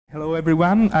Hello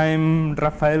everyone, I'm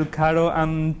Rafael, Caro,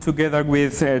 and together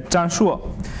with Zhang,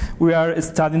 Shuo, we are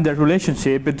studying the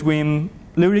relationship between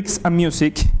lyrics and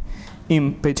music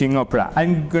in Beijing Opera.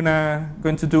 I'm going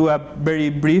to do a very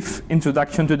brief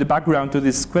introduction to the background to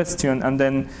this question, and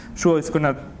then Shuo is going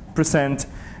to present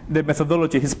the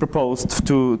methodology he's proposed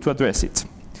to address it.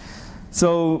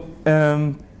 So,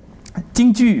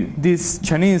 Jingju, this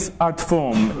Chinese art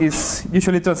form, is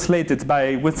usually translated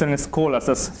by Western scholars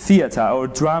as theater or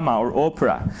drama or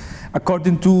opera,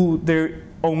 according to their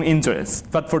own interests.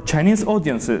 But for Chinese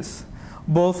audiences,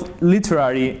 both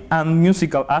literary and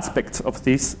musical aspects of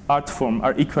this art form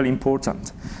are equally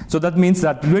important. So that means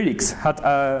that lyrics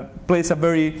plays a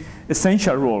very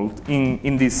essential role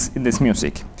in this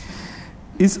music.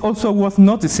 It's also worth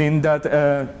noticing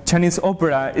that Chinese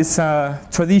opera is a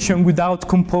tradition without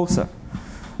composer.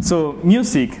 So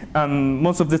music, and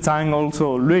most of the time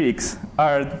also lyrics,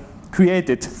 are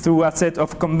created through a set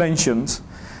of conventions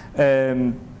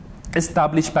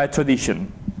established by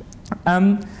tradition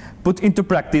and put into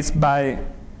practice by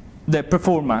the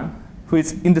performer, who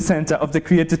is in the center of the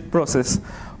creative process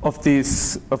of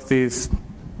this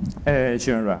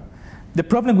genre. The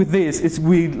problem with this is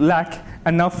we lack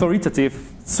an authoritative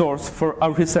source for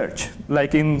our research,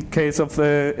 like in case of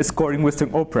scoring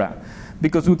Western opera,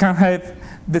 because we can have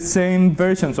the same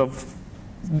version of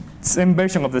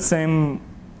the same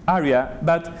aria,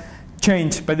 but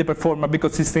changed by the performer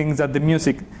because he thinks that the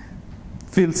music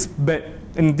feels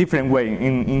in a different way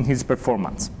in his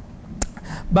performance.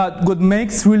 But what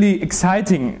makes really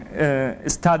exciting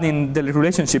studying the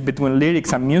relationship between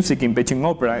lyrics and music in Beijing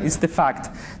Opera is the fact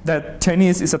that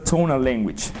Chinese is a tonal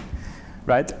language,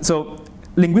 right? So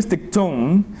linguistic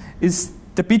tone is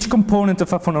the pitch component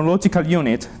of a phonological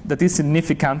unit that is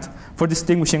significant for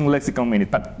distinguishing lexical meaning.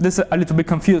 But this is a little bit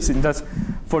confusing. That's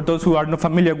for those who are not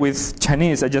familiar with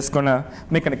Chinese, I'm just going to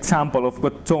make an example of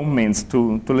what tone means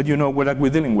to let you know what we're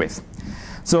dealing with.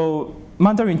 So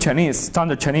Mandarin Chinese,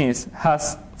 standard Chinese,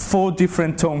 has 4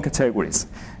 different tone categories.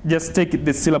 Just take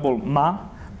the syllable ma,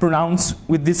 pronounced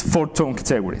with these 4 tone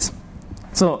categories.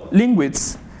 So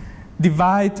linguists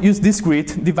use this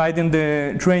grid, dividing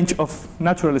the range of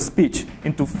natural speech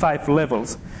into 5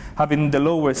 levels, having the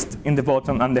lowest in the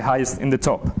bottom and the highest in the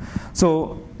top.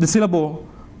 So the syllable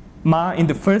ma in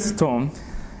the first tone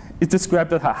is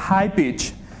described as a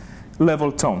high-pitch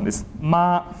level tone. It's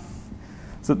ma.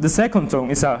 So the second tone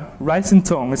is a rising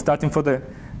tone, starting for the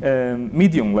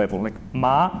medium level, like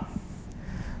ma.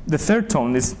 The third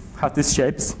tone has this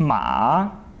shape, it's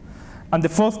ma. And the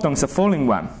fourth tone is a falling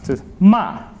one, so it's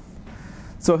ma.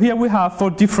 So here we have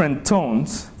 4 different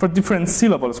tones, 4 different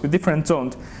syllables with different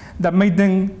tones that make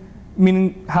them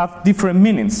have different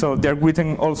meanings, so they're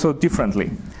written also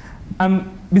differently.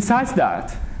 And besides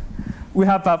that, we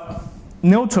have a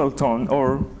neutral tone,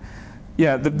 or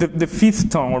the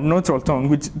fifth tone or neutral tone,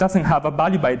 which doesn't have a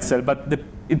value by itself, but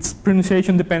its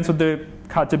pronunciation depends on the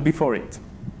character before it.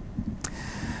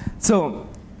 So,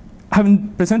 having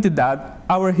presented that,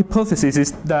 our hypothesis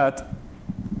is that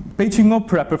Beijing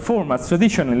opera performers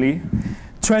traditionally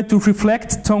try to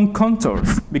reflect tone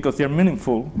contours, because they are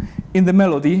meaningful, in the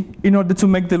melody in order to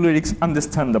make the lyrics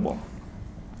understandable.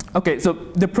 Okay, so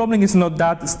the problem is not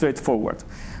that straightforward.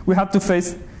 We have to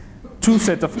face 2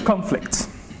 sets of conflicts.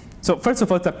 So first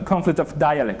of all, the conflict of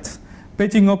dialects.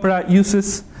 Beijing opera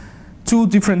uses 2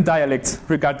 different dialects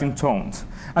regarding tones.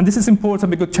 And this is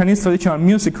important because Chinese traditional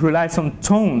music relies on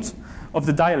tones of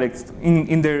the dialects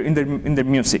in their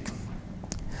music.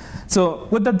 So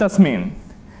what that does mean?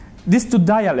 These 2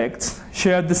 dialects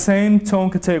share the same tone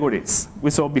categories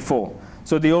we saw before.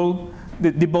 So they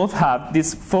both have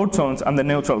these 4 tones and the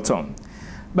neutral tone.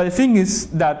 But the thing is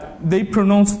that they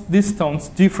pronounce these tones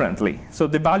differently, so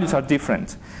the values are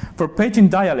different. For Beijing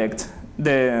dialect,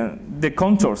 the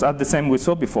contours are the same we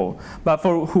saw before, but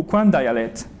for Huquan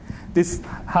dialect, these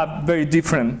have very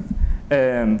different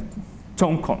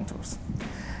tone contours.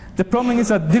 The problem is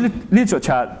that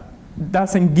literature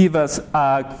doesn't give us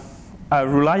a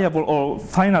reliable or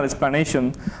final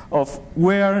explanation of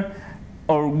where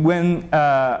or when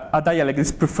a dialect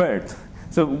is preferred.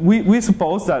 So we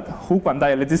suppose that Huquan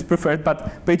dialect is preferred,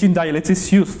 but Beijing dialect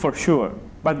is used for sure.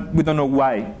 But we don't know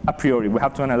why a priori. We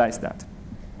have to analyze that.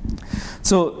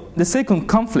 So the second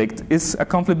conflict is a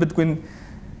conflict between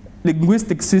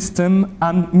linguistic system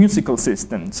and musical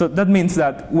system. So that means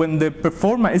that when the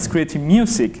performer is creating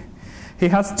music, he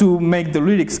has to make the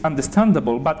lyrics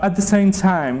understandable, but at the same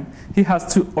time, he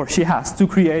has to, or she has to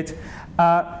create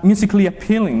a musically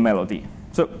appealing melody.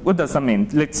 So what does that mean?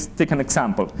 Let's take an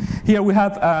example. Here we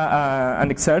have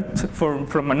an excerpt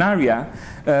from an aria.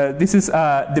 This is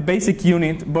the basic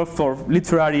unit, both for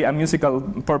literary and musical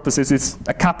purposes, is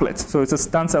a couplet. So it's a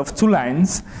stanza of 2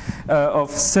 lines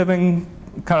of 7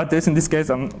 characters in this case,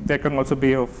 and they can also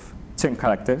be of 10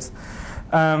 characters.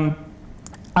 And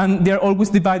they're always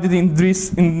divided in these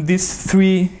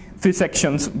three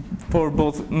sections for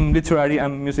both literary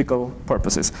and musical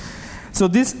purposes. So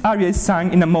this aria is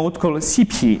sung in a mode called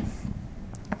CP,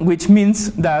 which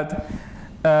means that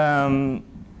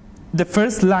the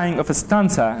first line of a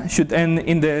stanza should end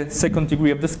in the 2nd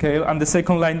degree of the scale, and the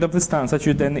second line of the stanza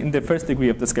should end in the 1st degree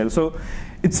of the scale. So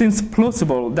it seems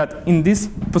plausible that in this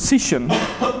position,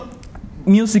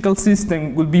 musical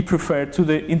system will be preferred to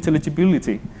the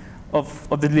intelligibility of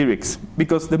the lyrics,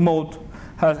 because the mode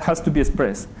has to be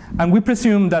expressed. And we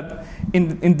presume that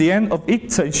in the end of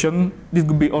each section, this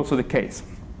would be also the case.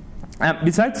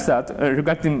 Besides that,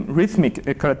 regarding rhythmic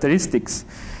characteristics,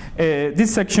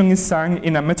 this section is sung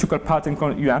in a metrical pattern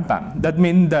called yuanban. That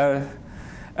means that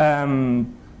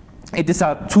it is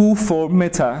a 2/4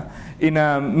 meter in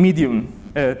a medium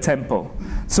tempo.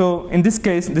 So in this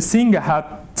case, the singer had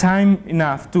time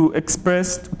enough to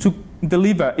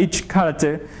deliver each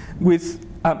character with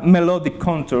a melodic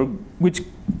contour, which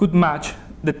could match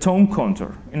the tone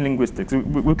contour in linguistics.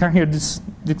 We can hear this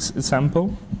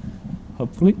example,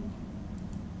 hopefully.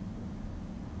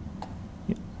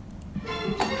 Yeah.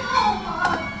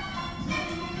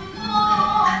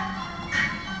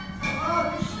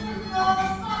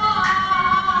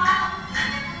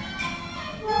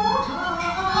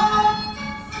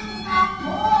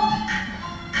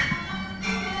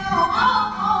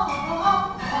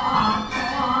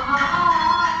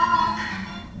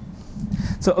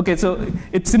 So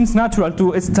it seems natural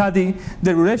to study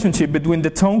the relationship between the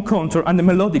tone contour and the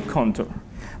melodic contour.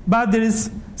 But there is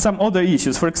some other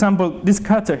issues. For example, this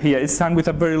character here is sung with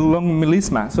a very long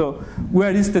melisma. So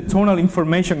where is the tonal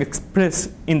information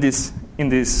expressed in this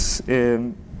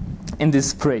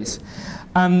phrase?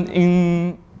 And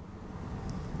in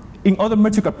other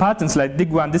metrical patterns like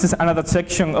Dig One, this is another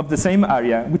section of the same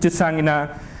aria, which is sung in a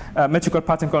metrical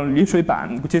pattern called Liu Shui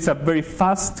Ban, which is a very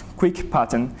fast, quick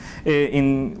pattern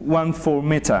in 1/4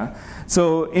 meter.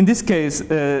 So in this case,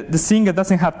 the singer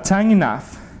doesn't have time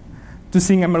enough to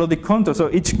sing a melodic contour, so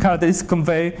each character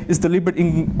is delivered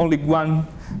in only one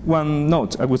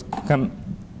note. I can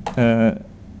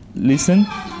listen.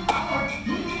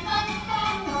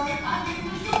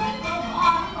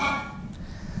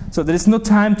 So there is no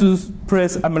time to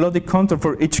press a melodic contour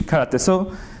for each character.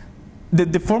 So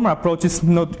the former approach is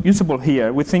not usable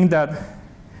here. We think that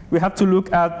we have to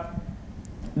look at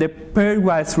the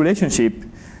pairwise relationship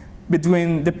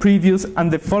between the previous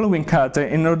and the following character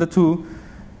in order to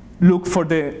look for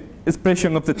the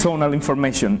expression of the tonal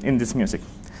information in this music.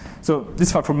 So this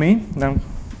is far from me. Now.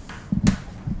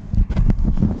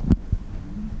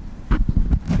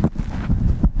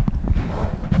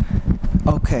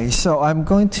 Okay, so I'm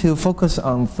going to focus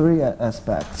on 3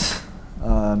 aspects.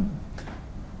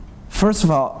 First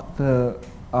of all,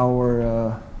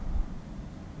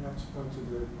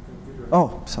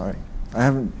 sorry, I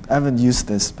haven't used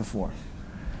this before.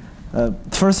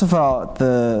 First of all,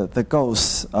 the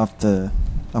goals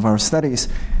of our studies,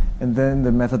 and then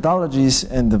the methodologies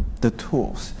and the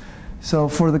tools. So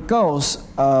for the goals,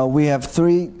 we have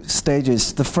 3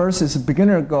 stages. The first is a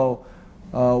beginner goal,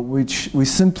 which we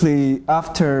simply,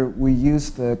 after we use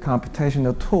the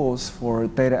computational tools for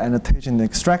data annotation and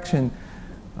extraction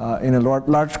in a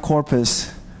large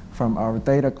corpus from our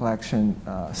data collection,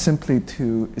 simply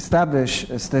to establish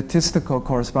a statistical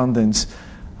correspondence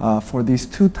for these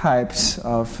 2 types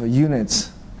of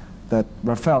units that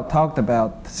Rafael talked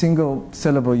about, single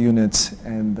syllable units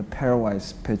and the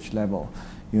pairwise pitch level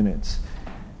units.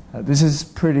 This is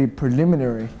pretty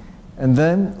preliminary. And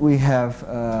then we have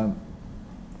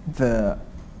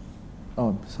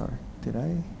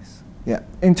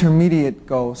intermediate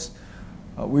goals,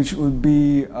 which would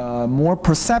be more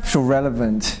perceptual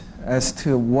relevant as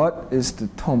to what is the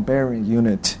tone-bearing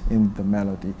unit in the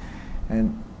melody,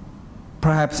 and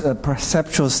perhaps a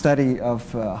perceptual study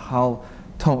of how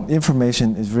tone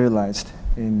information is realized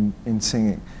in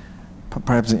singing,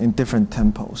 perhaps in different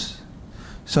tempos.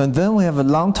 So and then we have a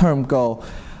long-term goal,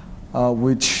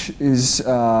 which is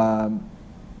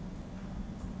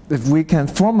if we can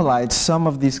formalize some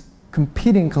of these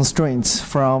competing constraints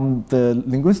from the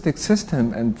linguistic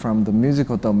system and from the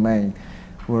musical domain,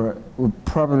 we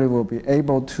probably will be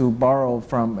able to borrow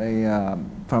from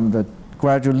the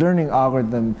gradual learning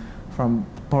algorithm from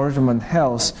Borgman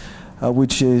Hales,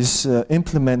 which is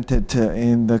implemented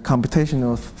in the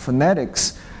computational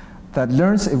phonetics that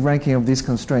learns a ranking of these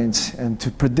constraints and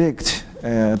to predict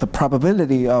the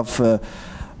probability of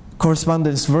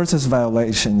correspondence versus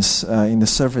violations in the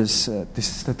surface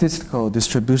statistical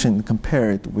distribution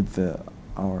compared with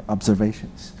our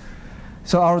observations.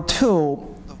 So our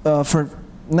tool, for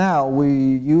now, we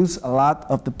use a lot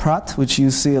of the PROT, which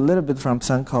you see a little bit from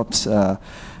Sankop's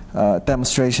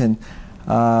demonstration.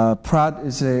 PROT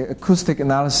is an acoustic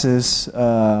analysis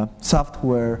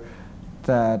software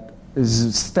that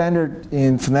is standard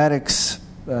in phonetics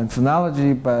and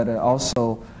phonology, but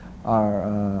also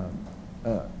are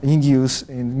in use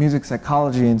in music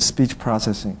psychology and speech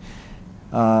processing.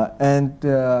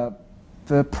 The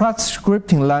PROT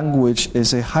scripting language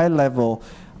is a high-level,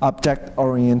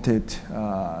 object-oriented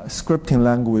scripting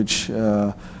language.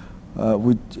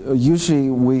 Usually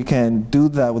we can do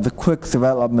that with the quick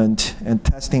development and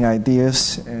testing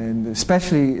ideas, and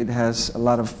especially it has a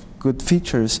lot of good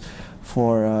features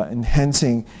for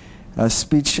enhancing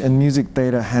speech and music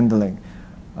data handling.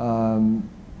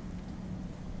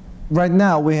 Right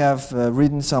now we have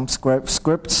written some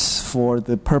scripts for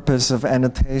the purpose of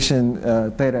annotation,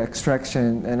 data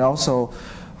extraction, and also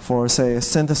for, say,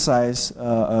 synthesize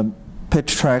a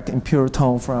pitch track in pure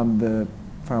tone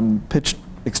from pitch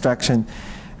extraction,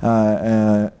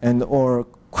 and or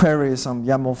query some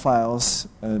YAML files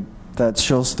that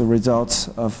shows the results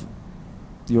of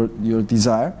your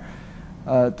desire.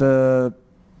 The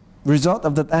result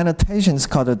of that annotation is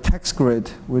called a text grid,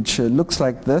 which looks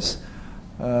like this.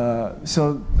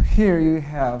 So here you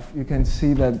can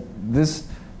see that this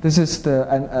is the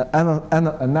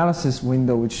analysis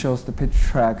window, which shows the pitch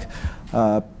track,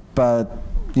 but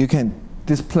you can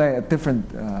display different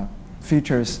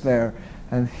features there.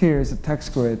 And here is a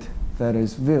text grid that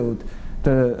is viewed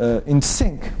in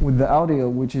sync with the audio,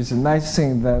 which is a nice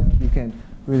thing that you can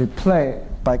really play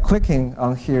by clicking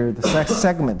on here the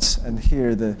segments and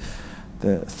hear the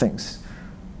things.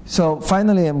 So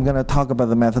finally, I'm going to talk about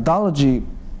the methodology.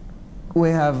 We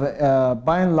have,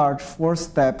 by and large, 4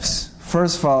 steps.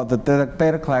 First of all, the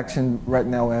data collection. Right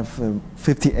now we have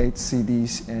 58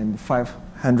 CDs and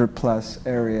 500 plus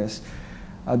areas.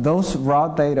 Those raw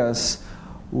data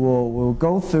will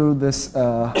go through this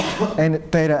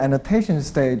data annotation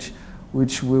stage,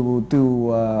 which we will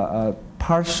do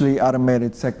partially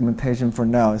automated segmentation for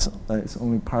now. It's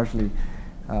only partially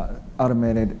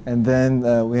automated. And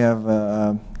then we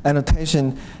have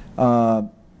annotation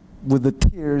with the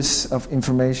tiers of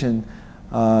information,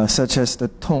 such as the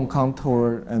tone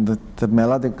contour and the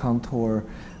melodic contour,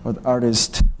 or the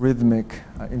artist rhythmic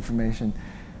information.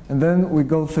 And then we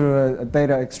go through a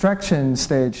data extraction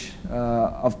stage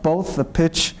of both the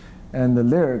pitch and the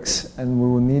lyrics, and we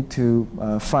will need to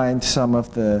find some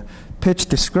of the pitch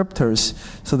descriptors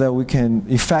so that we can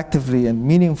effectively and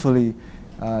meaningfully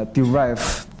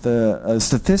derive the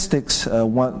statistics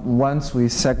once we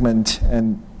segment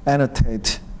and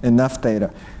annotate enough data.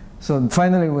 So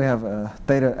finally we have a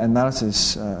data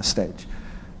analysis stage.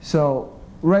 So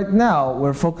right now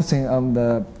we're focusing on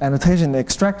the annotation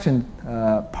extraction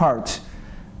part,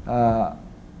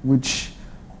 which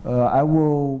I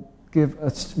will give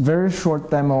a very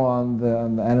short demo on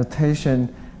the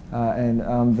annotation and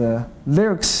on the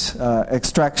lyrics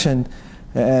extraction,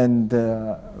 and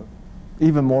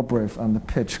even more brief on the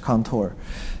pitch contour.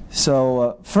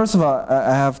 So first of all,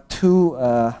 I have 2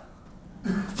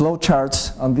 flow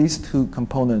charts on these 2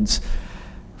 components.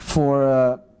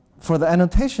 For the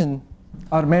annotation,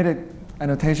 automated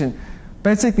annotation,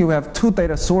 basically we have 2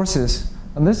 data sources.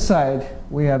 On this side,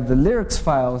 we have the lyrics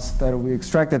files that we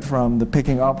extracted from the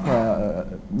Beijing Opera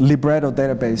libretto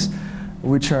database,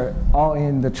 which are all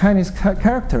in the Chinese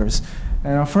characters.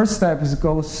 And our first step is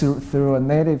go through a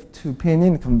native to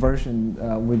pinyin conversion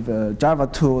with the Java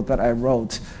tool that I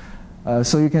wrote.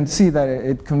 So you can see that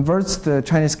it converts the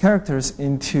Chinese characters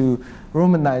into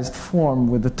Romanized form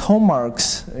with the tone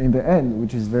marks in the end,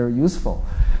 which is very useful.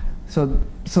 So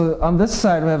on this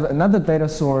side, we have another data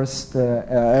source, the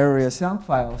area sound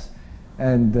files,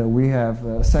 and we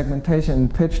have segmentation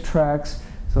pitch tracks.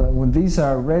 So when these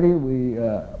are ready, we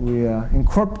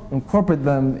incorporate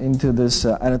them into this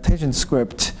annotation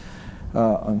script.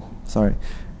 And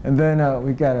then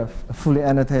we get a fully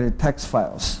annotated text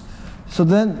files. So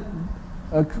then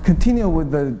continue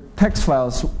with the text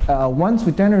files. Once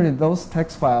we generated those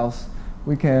text files,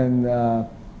 we can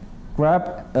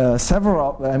grab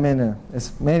several,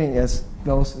 as many as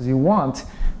those as you want,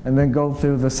 and then go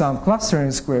through the sound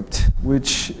clustering script,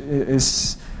 which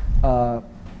is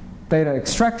data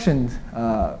extraction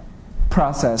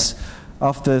process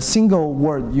of the single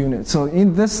word unit. So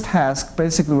in this task,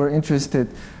 basically we're interested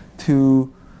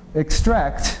to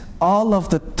extract all of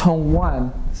the tone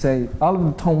 1, say all of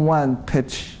the tone 1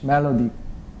 pitch melody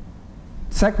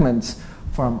segments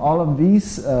from all of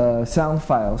these sound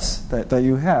files that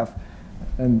you have,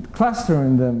 and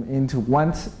clustering them into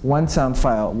one sound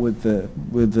file with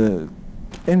the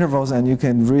intervals, and you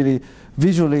can really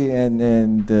visually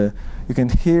and you can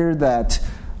hear that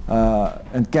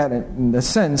and get the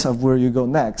sense of where you go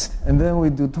next. And then we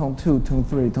do tone 2, tone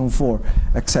 3, tone 4,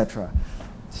 etc.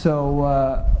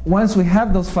 So once we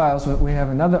have those files, we have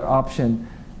another option,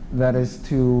 that is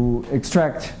to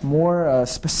extract more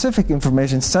specific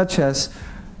information, such as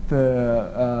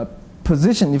the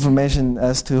position information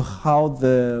as to how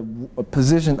the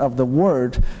position of the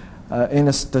word in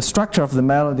the structure of the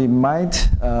melody might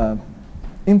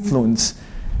influence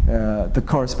the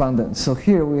correspondence. So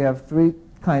here we have 3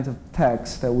 kinds of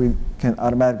text that we can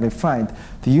automatically find: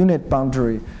 the unit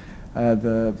boundary,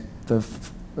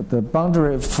 the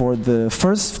boundary for the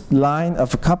first line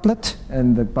of a couplet,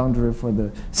 and the boundary for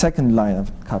the second line of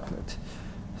a couplet.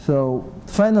 So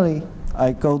finally,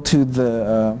 I go to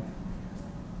the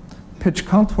pitch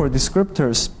contour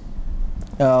descriptors.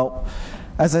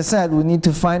 As I said, we need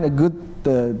to find a good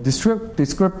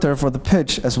descriptor for the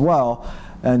pitch as well,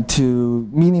 and to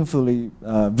meaningfully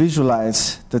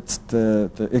visualize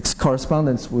its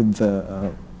correspondence with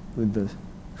the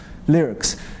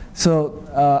lyrics. So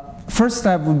first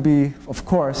step would be, of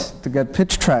course, to get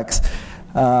pitch tracks.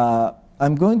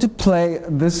 I'm going to play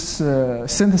this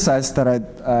synthesize that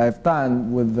I've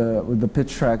done with the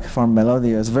pitch track from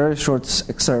Melodia. It's a very short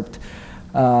excerpt.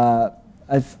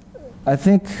 I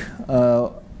think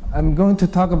I'm going to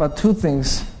talk about 2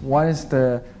 things. One is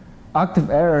the octave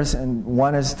errors, and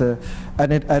one is the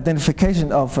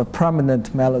identification of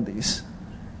prominent melodies.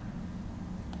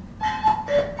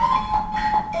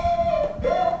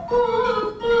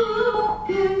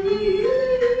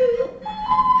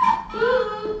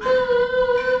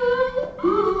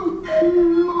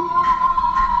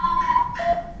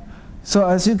 So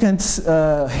as you can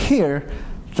hear,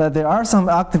 that there are some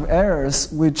octave errors,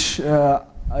 which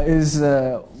is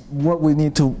what we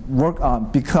need to work on,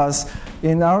 because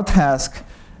in our task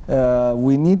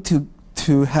we need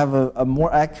to have a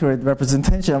more accurate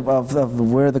representation of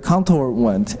where the contour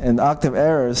went, and octave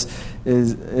errors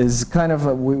is kind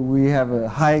of we have a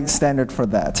high standard for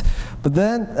that. But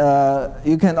then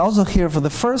you can also hear for the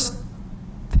first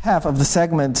half of the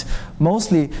segment,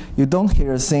 mostly you don't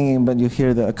hear singing, but you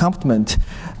hear the accompaniment.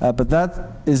 But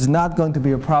that is not going to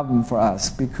be a problem for us,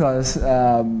 because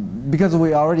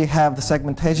we already have the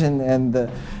segmentation and the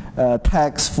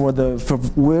tags for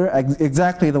where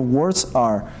exactly the words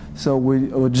are. So we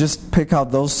will just pick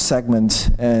out those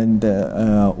segments, and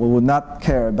we will not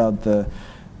care about the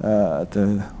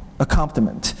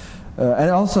accompaniment.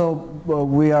 And also,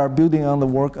 we are building on the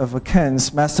work of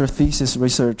Ken's master thesis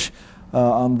research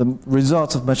on the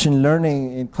results of machine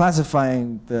learning in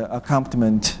classifying the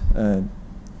accompaniment,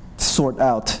 sort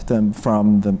out them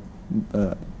from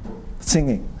the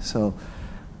singing. So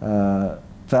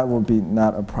that will be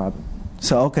not a problem.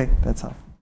 So okay, that's all.